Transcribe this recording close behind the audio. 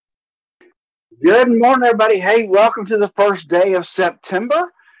Good morning, everybody. Hey, welcome to the first day of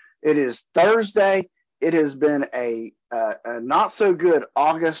September. It is Thursday. It has been a not so good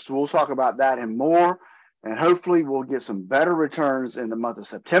August. We'll talk about that and more. And hopefully, we'll get some better returns in the month of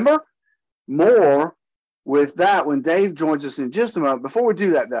September. More with that when Dave joins us in just a moment. Before we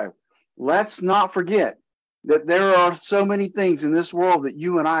do that, though, let's not forget that there are so many things in this world that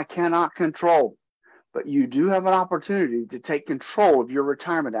you and I cannot control, but you do have an opportunity to take control of your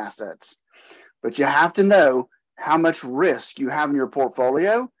retirement assets. But you have to know how much risk you have in your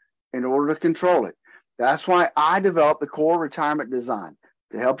portfolio in order to control it. That's why I developed the Core Retirement Design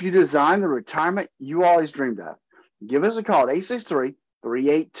to help you design the retirement you always dreamed of. Give us a call at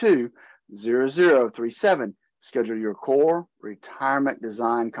 863-382-0037. Schedule your Core Retirement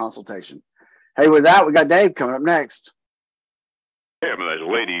Design consultation. Hey, with that, we got Dave coming up next. Yeah, that's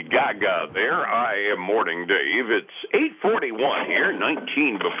Lady Gaga there. I am Morning Dave. It's 8:41 here,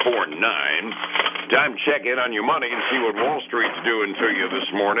 19 before 9. Time to check in on your money and see what Wall Street's doing to you this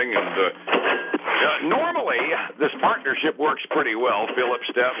morning. And normally, this partnership works pretty well. Phillip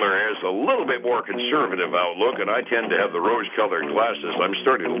Statler has a little bit more conservative outlook, and I tend to have the rose-colored glasses. I'm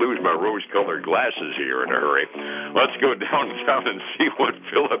starting to lose my rose-colored glasses here in a hurry. Let's go downtown and see what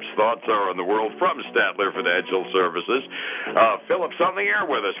Phillip's thoughts are on the world from Statler Financial Services. Phillip's on the air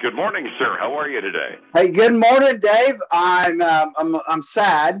with us. Good morning, sir. How are you today? Hey, good morning, Dave. I'm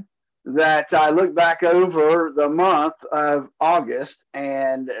sad that I look back over the month of August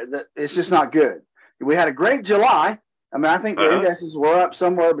and it's just not good. We had a great July. I mean, I think the indexes were up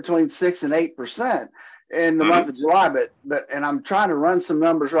somewhere between 6 and 8% in the month of July. But I'm trying to run some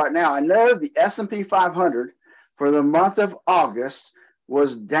numbers right now. I know the S&P 500 for the month of August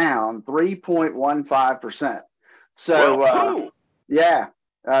was down 3.15%. So,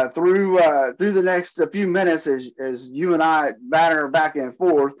 through the next few minutes, as you and I batter back and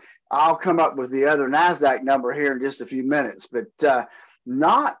forth, I'll come up with the other NASDAQ number here in just a few minutes. But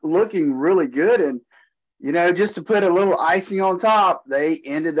not looking really good. And, just to put a little icing on top, they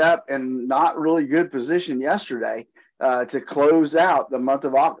ended up in not really good position yesterday to close out the month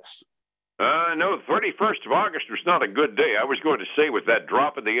of August. No, 31st of August was not a good day. I was going to say with that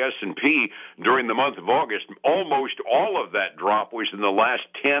drop in the S&P during the month of August, almost all of that drop was in the last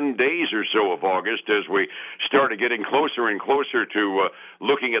 10 days or so of August as we started getting closer and closer to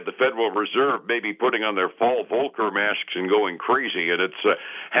looking at the Federal Reserve maybe putting on their fall Volcker masks and going crazy. And it's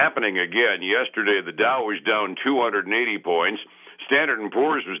happening again. Yesterday, the Dow was down 280 points. Standard &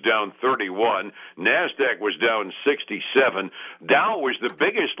 Poor's was down 31. NASDAQ was down 67. Dow was the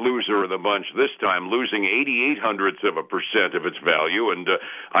biggest loser of the bunch this time, losing 0.88% of its value. And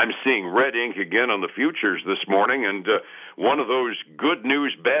I'm seeing red ink again on the futures this morning. And one of those good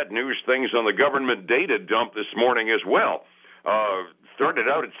news, bad news things on the government data dump this morning as well. Started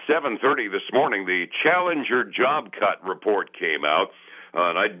out at 7:30 this morning. The Challenger job cut report came out.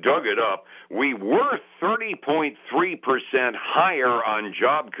 And I dug it up. We were 30.3% higher on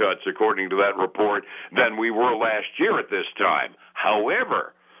job cuts, according to that report, than we were last year at this time.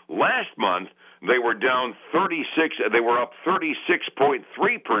 However, last month they were down 36. They were up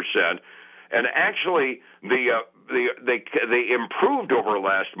 36.3%, and actually they improved over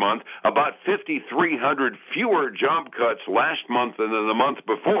last month. About 5,300 fewer job cuts last month than in the month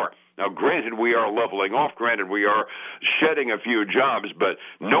before. Now, granted, we are leveling off. Granted, we are shedding a few jobs, but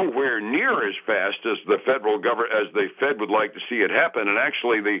nowhere near as fast as the Fed would like to see it happen. And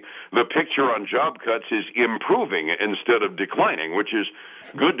actually, the picture on job cuts is improving instead of declining, which is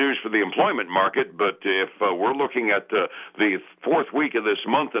good news for the employment market. But if we're looking at the fourth week of this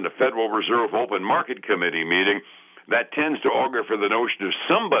month in a Federal Reserve Open Market Committee meeting, that tends to augur for the notion of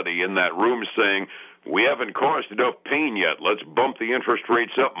somebody in that room saying, we haven't caused enough pain yet. Let's bump the interest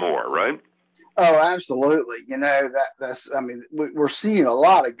rates up more, right? Oh, absolutely. We're seeing a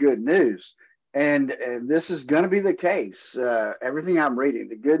lot of good news, and this is going to be the case. Everything I'm reading,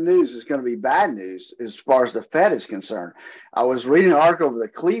 the good news is going to be bad news as far as the Fed is concerned. I was reading an article of the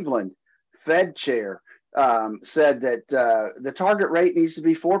Cleveland Fed chair said that the target rate needs to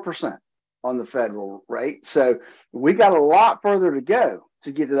be 4% on the federal rate. So we got a lot further to go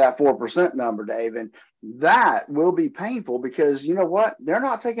to get to that 4% number, Dave. And that will be painful because you know what? They're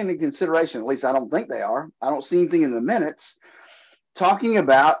not taking into consideration, at least I don't think they are. I don't see anything in the minutes talking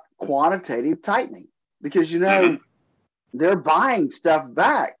about quantitative tightening because, they're buying stuff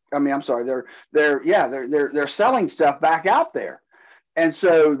back. They're selling stuff back out there. And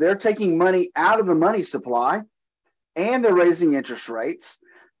so they're taking money out of the money supply and they're raising interest rates.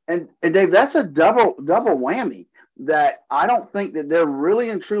 And Dave, that's a double whammy that I don't think that they're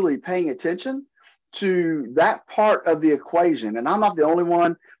really and truly paying attention to that part of the equation. And I'm not the only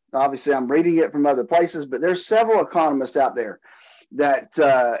one. Obviously, I'm reading it from other places, but there's several economists out there that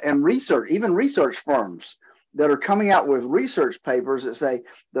and even research firms that are coming out with research papers that say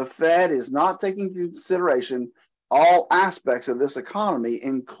the Fed is not taking into consideration all aspects of this economy,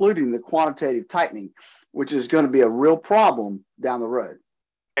 including the quantitative tightening, which is going to be a real problem down the road.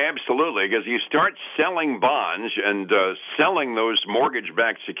 Absolutely, because you start selling bonds and selling those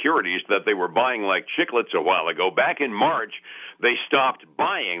mortgage-backed securities that they were buying like chiclets a while ago. Back in March, they stopped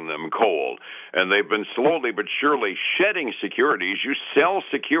buying them cold, and they've been slowly but surely shedding securities. You sell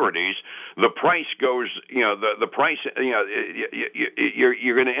securities, the price goes, the price,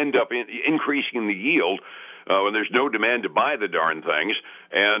 you're going to end up increasing the yield. When there's no demand to buy the darn things,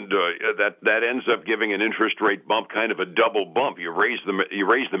 and that ends up giving an interest rate bump, kind of a double bump. You raise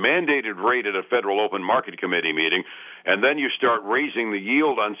the mandated rate at a Federal Open Market Committee meeting, and then you start raising the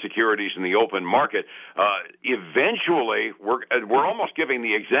yield on securities in the open market. Eventually, we're almost giving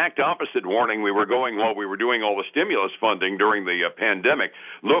the exact opposite warning we were going while we were doing all the stimulus funding during the pandemic.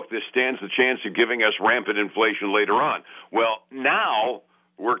 Look, this stands the chance of giving us rampant inflation later on. Well, now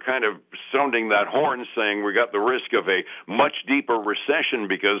we're kind of sounding that horn, saying we got the risk of a much deeper recession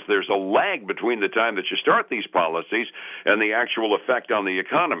because there's a lag between the time that you start these policies and the actual effect on the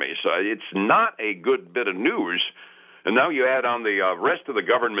economy. So it's not a good bit of news. And now you add on the rest of the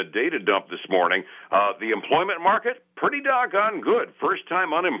government data dump this morning. The employment market, pretty doggone good.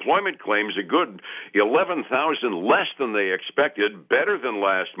 First-time unemployment claims a good 11,000 less than they expected, better than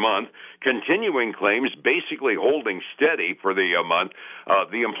last month. Continuing claims basically holding steady for the month.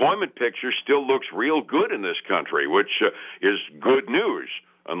 The employment picture still looks real good in this country, which is good news.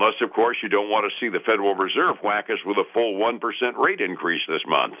 Unless, of course, you don't want to see the Federal Reserve whack us with a full 1% rate increase this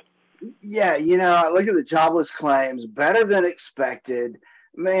month. Yeah, I look at the jobless claims, better than expected.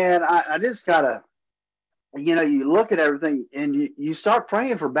 Man, I just gotta, you look at everything and you start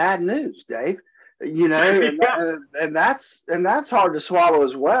praying for bad news, Dave. And that's hard to swallow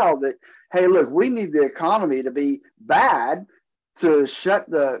as well. That, hey, look, we need the economy to be bad to shut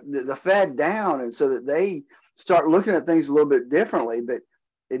the Fed down, and so that they start looking at things a little bit differently. But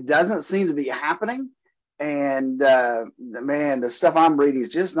it doesn't seem to be happening. And, man, the stuff I'm reading is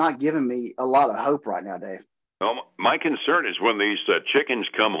just not giving me a lot of hope right now, Dave. Well, my concern is when these chickens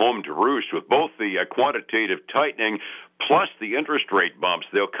come home to roost with both the quantitative tightening plus the interest rate bumps,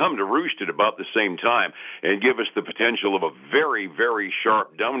 they'll come to roost at about the same time and give us the potential of a very, very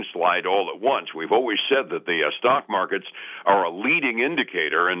sharp downslide all at once. We've always said that the stock markets are a leading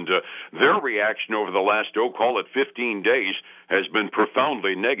indicator, and their reaction over the last, call it 15 days, has been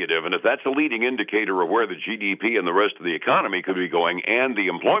profoundly negative. And if that's a leading indicator of where the GDP and the rest of the economy could be going and the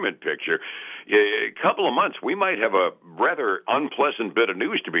employment picture, a couple of months, we might have a rather unpleasant bit of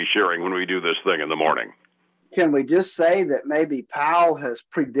news to be sharing when we do this thing in the morning. Can we just say that maybe Powell has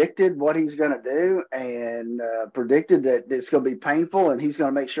predicted what he's going to do and predicted that it's going to be painful, and he's going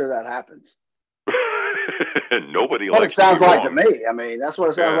to make sure that happens? Nobody what likes it sounds to be like wrong. To me. I mean, that's what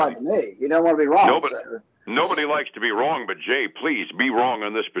it sounds like to me. You don't want to be wrong. Nobody likes to be wrong, but Jay, please be wrong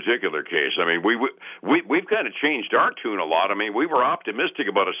on this particular case. I mean, we've kind of changed our tune a lot. I mean, we were optimistic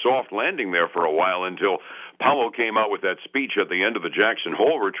about a soft landing there for a while until Powell came out with that speech at the end of the Jackson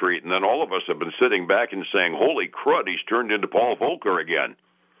Hole retreat, and then all of us have been sitting back and saying, "Holy crud, he's turned into Paul Volcker again."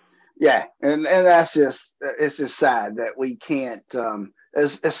 Yeah, and it's just sad that we can't,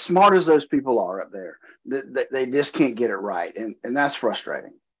 as smart as those people are up there, they just can't get it right, and that's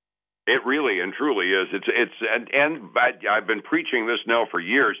frustrating. It really and truly is. And I've been preaching this now for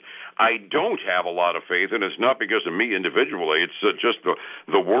years. I don't have a lot of faith, and it's not because of me individually. It's just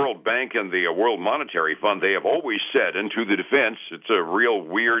the World Bank and the World Monetary Fund. They have always said, and to the defense, it's a real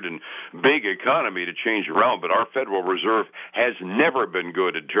weird and big economy to change around, but our Federal Reserve has never been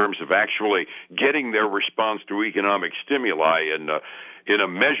good in terms of actually getting their response to economic stimuli and in a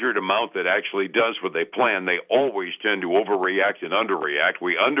measured amount that actually does what they plan. They always tend to overreact and underreact.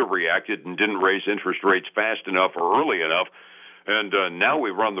 We underreacted and didn't raise interest rates fast enough or early enough, and now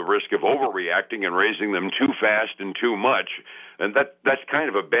we run the risk of overreacting and raising them too fast and too much, and that's kind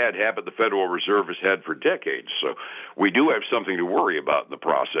of a bad habit the Federal Reserve has had for decades. So we do have something to worry about in the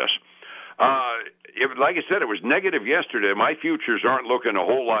process. Like I said, it was negative yesterday. My futures aren't looking a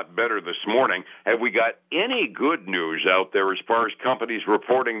whole lot better this morning. Have we got any good news out there as far as companies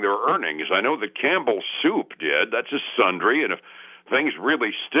reporting their earnings? I know that Campbell Soup did. That's a sundry, and if things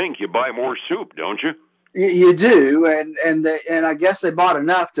really stink, you buy more soup, don't you? You do, and I guess they bought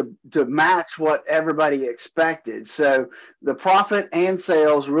enough to match what everybody expected. So the profit and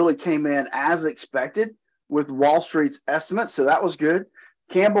sales really came in as expected with Wall Street's estimates, so that was good.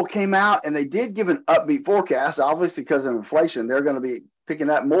 Campbell came out, and they did give an upbeat forecast, obviously because of inflation. They're going to be picking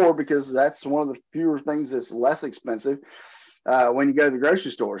up more because that's one of the fewer things that's less expensive when you go to the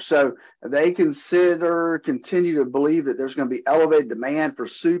grocery store. So they continue to believe that there's going to be elevated demand for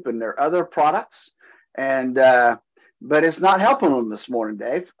soup and their other products. And but it's not helping them this morning,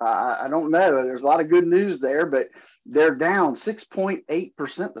 Dave. I don't know. There's a lot of good news there, but they're down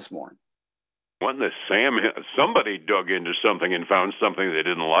 6.8% this morning. What in the Sam? Somebody dug into something and found something they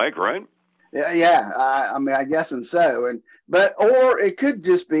didn't like, right? Yeah. I mean, I guess and so, or it could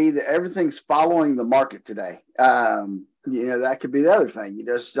just be that everything's following the market today. That could be the other thing. You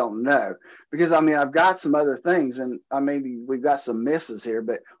just don't know because I've got some other things, and maybe we've got some misses here.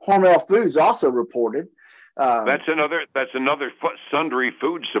 But Hormel Foods also reported. That's another sundry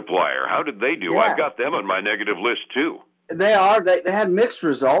food supplier. How did they do? Yeah. I've got them on my negative list too. They had mixed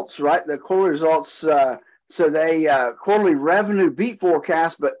results, right? The quarterly results. So they quarterly revenue beat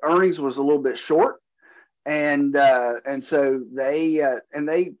forecast, but earnings was a little bit short, and so they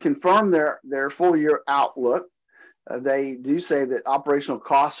confirmed their full year outlook. They do say that operational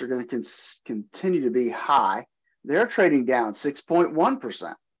costs are going to continue to be high. They're trading down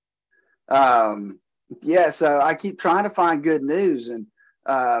 6.1%. So I keep trying to find good news, and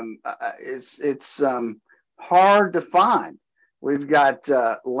it's hard to find. We've got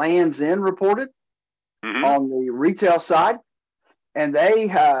Lands' End reported on the retail side, and they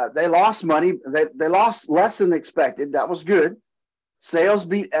lost money. They lost less than expected. That was good. Sales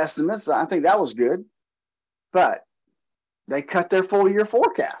beat estimates. I think that was good, but they cut their full year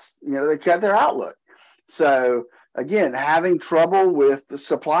forecast. They cut their outlook. So again, having trouble with the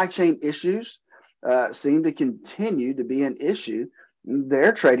supply chain issues seem to continue to be an issue.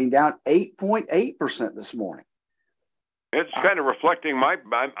 They're trading down 8.8% this morning. It's kind of reflecting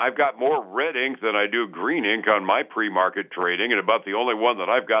I've got more red ink than I do green ink on my pre-market trading, and about the only one that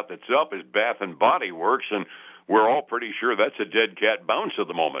I've got that's up is Bath and Body Works, and we're all pretty sure that's a dead cat bounce at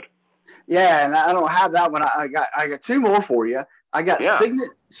the moment. Yeah, and I don't have that one. I got two more for you. I got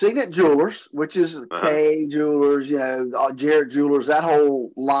Signet Jewelers, which is Kay Jewelers, Jarrett Jewelers, that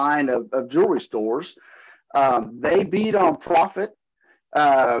whole line of jewelry stores. They beat on profit,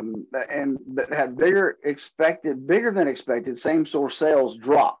 but had bigger than expected same store sales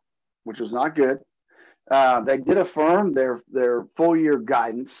drop, which was not good. They did affirm their full year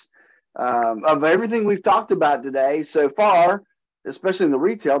guidance. Of everything we've talked about today so far, especially in the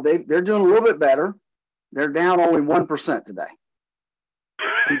retail, they're doing a little bit better. They're down only 1% today.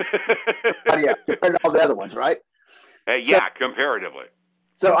 Compared to all the other ones, right? Comparatively.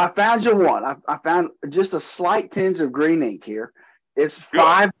 So I found you one. I found just a slight tinge of green ink here. It's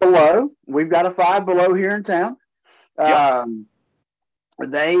Five Below. We've got a Five Below here in town.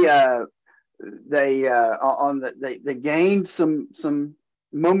 They gained some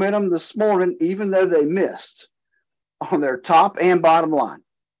momentum this morning, even though they missed on their top and bottom line.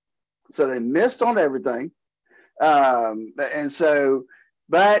 So they missed on everything.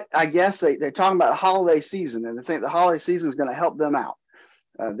 But I guess they're talking about the holiday season, and I think the holiday season is going to help them out.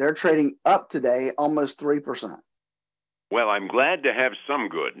 They're trading up today almost 3%. Well, I'm glad to have some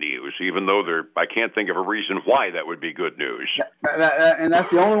good news, even though I can't think of a reason why that would be good news. And that's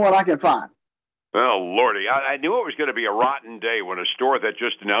the only one I can find. Oh, Lordy, I knew it was going to be a rotten day when a store that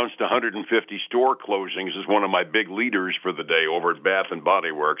just announced 150 store closings is one of my big leaders for the day over at Bath and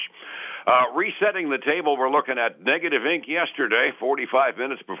Body Works. Resetting the table, we're looking at negative ink yesterday, 45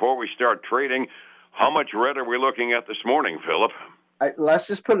 minutes before we start trading. How much red are we looking at this morning, Phillip? Let's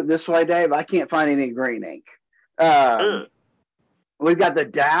just put it this way, Dave. I can't find any green ink. We've got the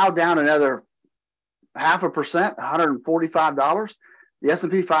Dow down another 0.5%, $145. The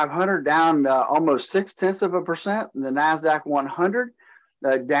S&P 500 down almost 0.6%, and the NASDAQ 100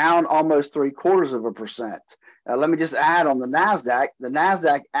 down almost 0.75%. Let me just add on the NASDAQ. The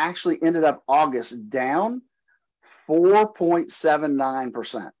NASDAQ actually ended up August down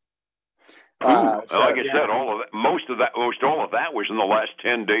 4.79%. Like I said, most all of that was in the last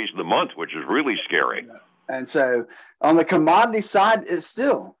 10 days of the month, which is really scary. And so on the commodity side, it's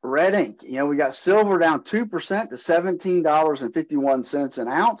still red ink. We got silver down 2% to $17.51 an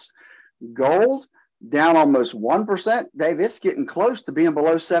ounce. Gold down almost 1%. Dave, it's getting close to being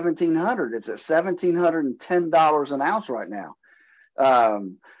below $1,700. It's at $1,710 an ounce right now.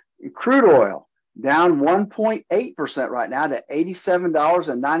 Crude oil down 1.8% right now to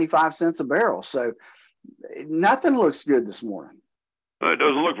 $87.95 a barrel. So nothing looks good this morning. It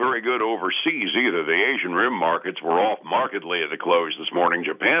doesn't look very good overseas either. The Asian rim markets were off markedly at the close this morning.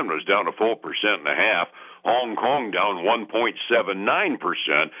 Japan was down a full 1.5%. Hong Kong down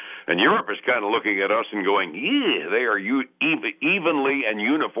 1.79%. And Europe is kind of looking at us and going, they are evenly and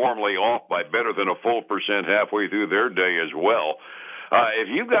uniformly off by better than a full percent halfway through their day as well. If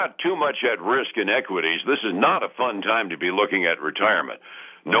you've got too much at risk in equities, this is not a fun time to be looking at retirement.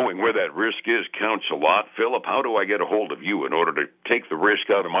 Knowing where that risk is counts a lot. Phillip, how do I get a hold of you in order to take the risk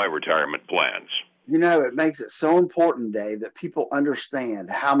out of my retirement plans? You know, it makes it so important, Dave, that people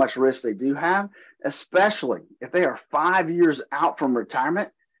understand how much risk they do have, especially if they are 5 years out from retirement.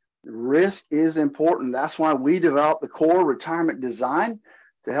 Risk is important. That's why we developed the core retirement design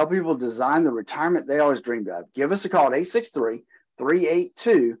to help people design the retirement they always dreamed of. Give us a call at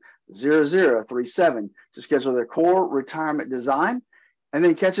 863-382-0037 to schedule their core retirement design. And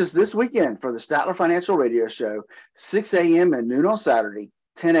then catch us this weekend for the Statler Financial Radio Show, 6 a.m. and noon on Saturday,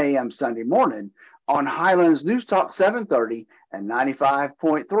 10 a.m. Sunday morning on Highlands News Talk 730 and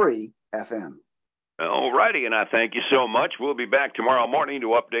 95.3 FM. All righty, and I thank you so much. We'll be back tomorrow morning to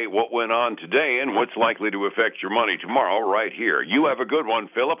update what went on today and what's likely to affect your money tomorrow right here. You have a good one,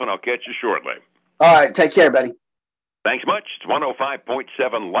 Phillip, and I'll catch you shortly. All right, take care, buddy. Thanks much. It's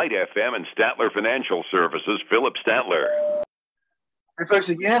 105.7 Light FM and Statler Financial Services, Phillip Statler. Hey, folks,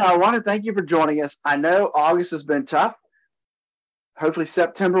 again, I want to thank you for joining us. I know August has been tough. Hopefully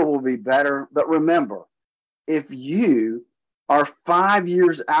September will be better. But remember, if you are 5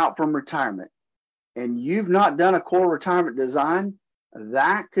 years out from retirement and you've not done a core retirement design,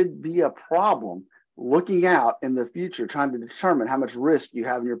 that could be a problem looking out in the future, trying to determine how much risk you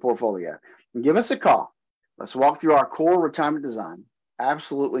have in your portfolio. And give us a call. Let's walk through our core retirement design.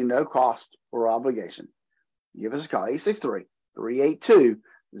 Absolutely no cost or obligation. Give us a call,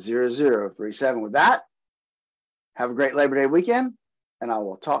 863-382-0037. With that, have a great Labor Day weekend, and I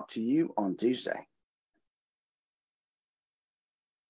will talk to you on Tuesday.